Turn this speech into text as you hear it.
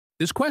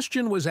This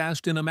question was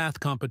asked in a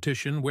math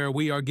competition where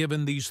we are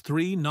given these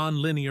three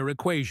nonlinear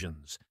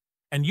equations,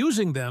 and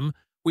using them,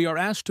 we are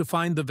asked to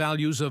find the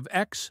values of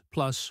x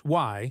plus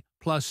y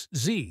plus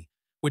z,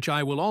 which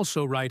I will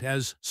also write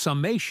as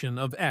summation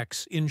of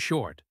x in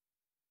short.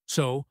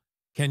 So,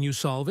 can you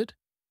solve it?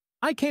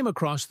 I came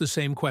across the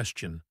same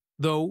question,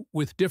 though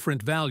with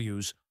different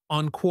values,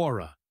 on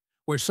Quora,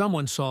 where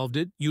someone solved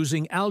it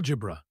using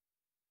algebra.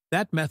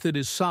 That method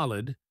is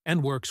solid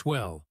and works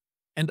well,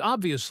 and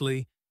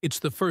obviously, it's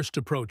the first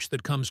approach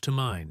that comes to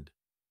mind.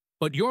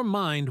 But your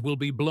mind will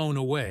be blown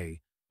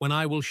away when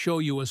I will show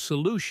you a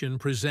solution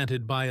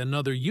presented by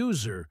another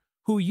user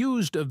who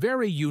used a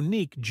very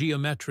unique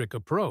geometric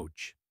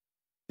approach.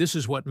 This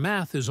is what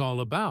math is all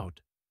about.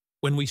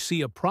 When we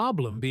see a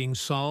problem being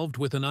solved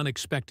with an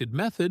unexpected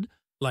method,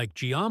 like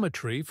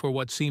geometry for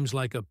what seems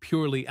like a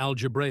purely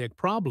algebraic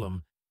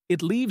problem,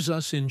 it leaves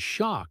us in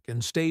shock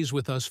and stays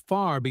with us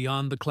far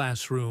beyond the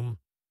classroom.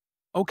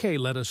 Okay,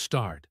 let us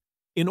start.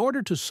 In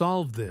order to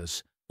solve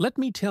this, let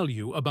me tell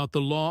you about the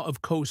law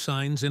of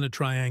cosines in a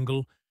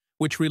triangle,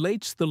 which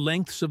relates the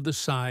lengths of the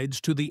sides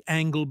to the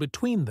angle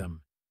between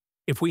them.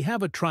 If we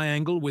have a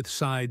triangle with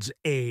sides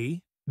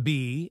A,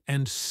 B,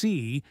 and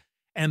C,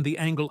 and the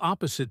angle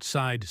opposite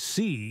side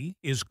C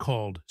is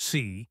called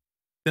C,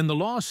 then the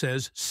law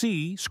says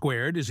C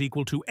squared is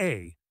equal to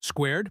A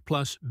squared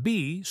plus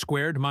B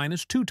squared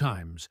minus 2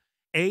 times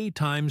A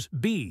times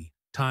B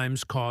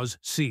times cos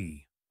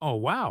C. Oh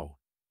wow!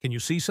 Can you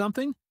see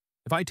something?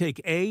 If I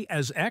take A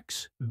as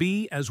x,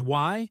 B as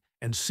y,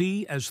 and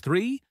C as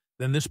 3,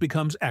 then this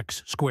becomes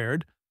x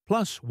squared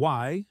plus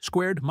y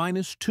squared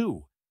minus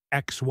 2,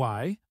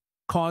 xy,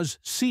 cos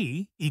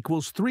C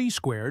equals 3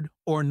 squared,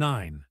 or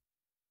 9.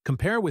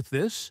 Compare with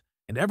this,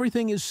 and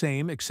everything is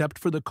same except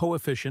for the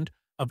coefficient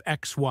of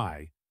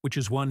xy, which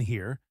is 1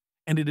 here,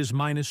 and it is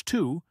minus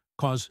 2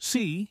 cos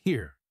C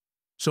here.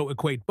 So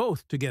equate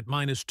both to get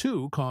minus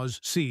 2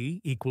 cos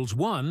C equals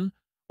 1,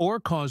 or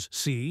cos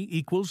C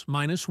equals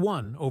minus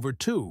 1 over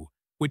 2,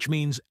 which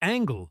means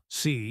angle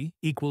C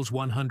equals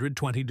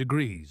 120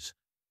 degrees.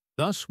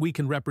 Thus, we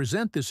can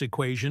represent this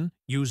equation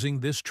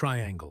using this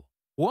triangle.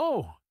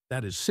 Whoa,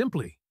 that is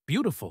simply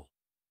beautiful.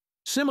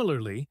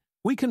 Similarly,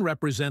 we can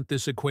represent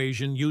this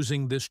equation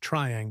using this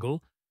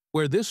triangle,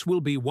 where this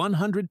will be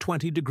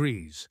 120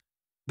 degrees.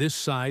 This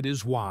side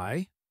is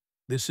y,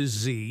 this is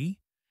z,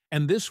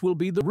 and this will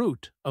be the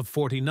root of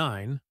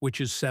 49,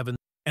 which is 7.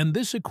 And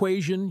this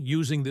equation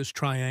using this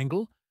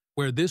triangle,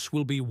 where this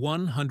will be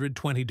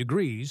 120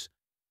 degrees,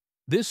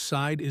 this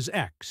side is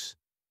x,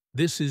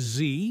 this is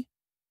z,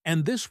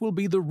 and this will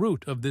be the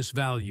root of this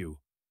value,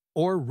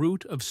 or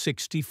root of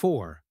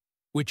 64,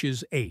 which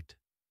is 8.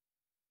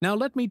 Now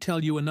let me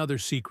tell you another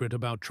secret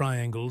about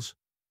triangles.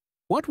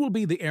 What will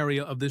be the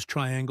area of this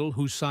triangle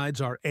whose sides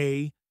are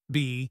A,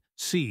 B,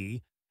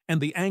 C, and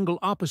the angle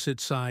opposite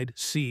side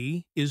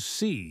C is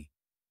C?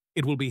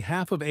 It will be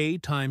half of A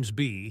times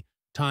B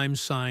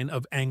times sine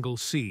of angle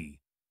C.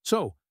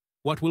 So,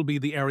 what will be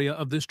the area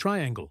of this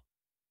triangle?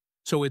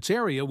 So its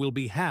area will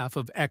be half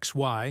of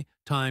xy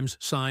times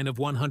sine of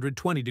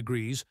 120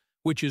 degrees,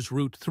 which is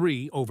root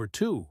 3 over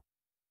 2.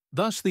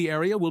 Thus, the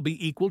area will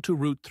be equal to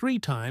root 3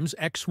 times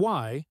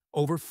xy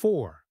over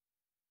 4.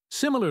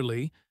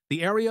 Similarly,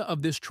 the area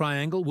of this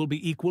triangle will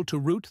be equal to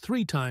root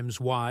 3 times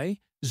y,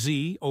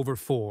 z over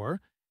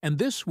 4, and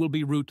this will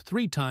be root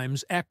 3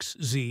 times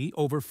xz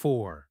over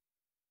 4.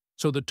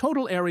 So the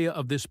total area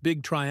of this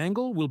big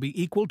triangle will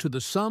be equal to the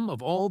sum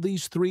of all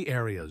these three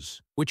areas,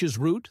 which is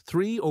root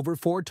 3 over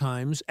 4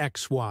 times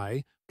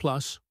xy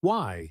plus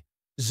y,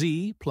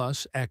 z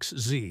plus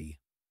xz.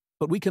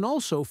 But we can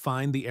also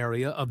find the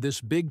area of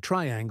this big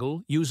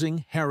triangle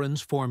using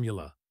Heron's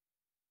formula.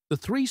 The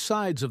three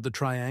sides of the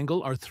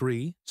triangle are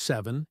 3,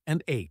 7,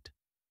 and 8.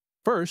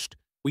 First,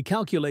 we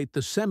calculate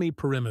the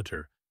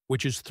semi-perimeter,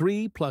 which is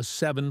 3 plus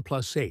 7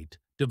 plus 8,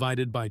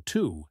 divided by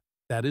 2,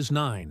 that is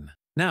 9.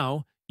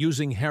 Now,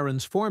 using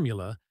Heron's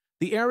formula,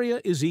 the area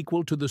is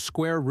equal to the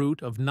square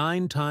root of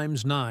 9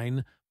 times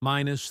 9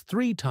 minus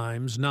 3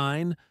 times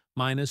 9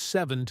 minus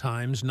 7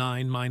 times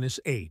 9 minus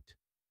 8.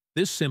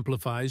 This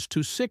simplifies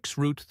to 6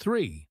 root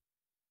 3.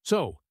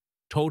 So,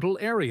 total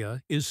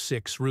area is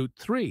 6 root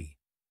 3.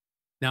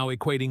 Now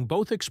equating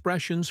both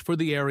expressions for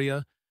the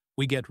area,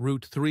 we get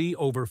root 3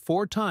 over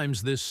 4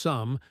 times this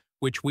sum,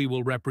 which we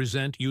will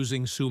represent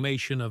using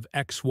summation of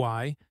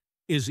xy,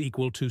 is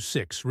equal to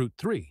 6 root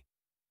 3.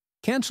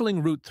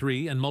 Canceling root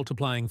 3 and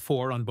multiplying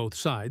 4 on both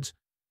sides,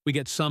 we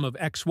get sum of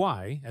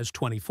xy as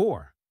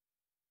 24.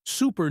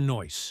 Super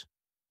nice.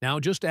 Now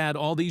just add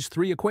all these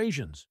three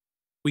equations.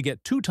 We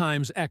get 2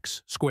 times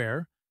x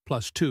square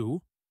plus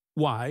 2,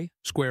 y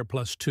square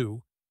plus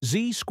 2,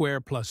 z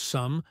square plus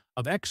sum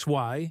of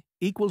xy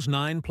equals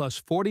 9 plus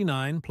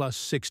 49 plus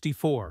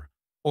 64,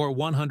 or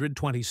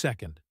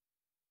 122nd.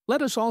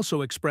 Let us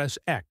also express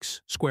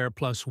x square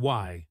plus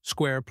y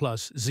square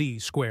plus z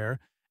square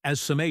as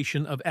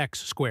summation of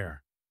x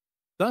square.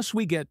 Thus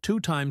we get 2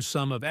 times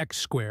sum of x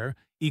square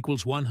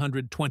equals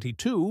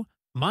 122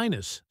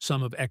 minus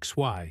sum of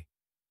xy,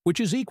 which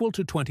is equal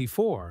to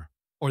 24,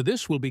 or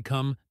this will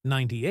become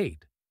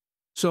 98.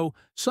 So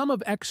sum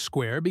of x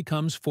squared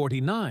becomes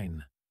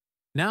 49.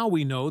 Now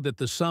we know that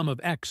the sum of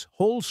x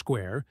whole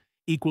square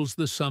equals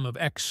the sum of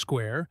x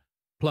squared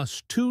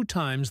plus 2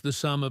 times the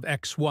sum of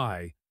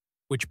xy,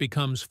 which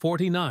becomes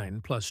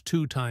 49 plus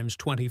 2 times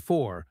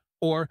 24,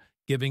 or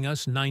giving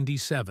us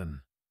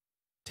 97.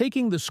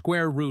 Taking the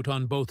square root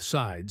on both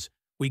sides,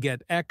 we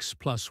get x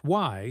plus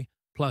y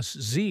plus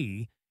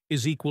z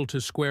is equal to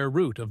square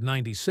root of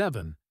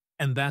 97,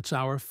 and that's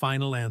our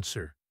final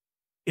answer.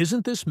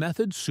 Isn't this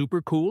method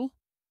super cool?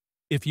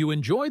 If you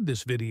enjoyed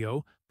this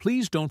video,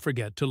 please don't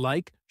forget to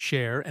like,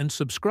 share, and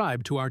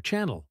subscribe to our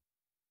channel.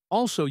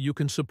 Also, you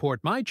can support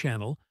my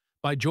channel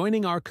by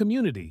joining our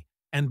community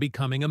and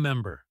becoming a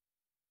member.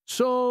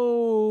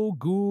 So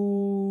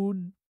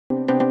good.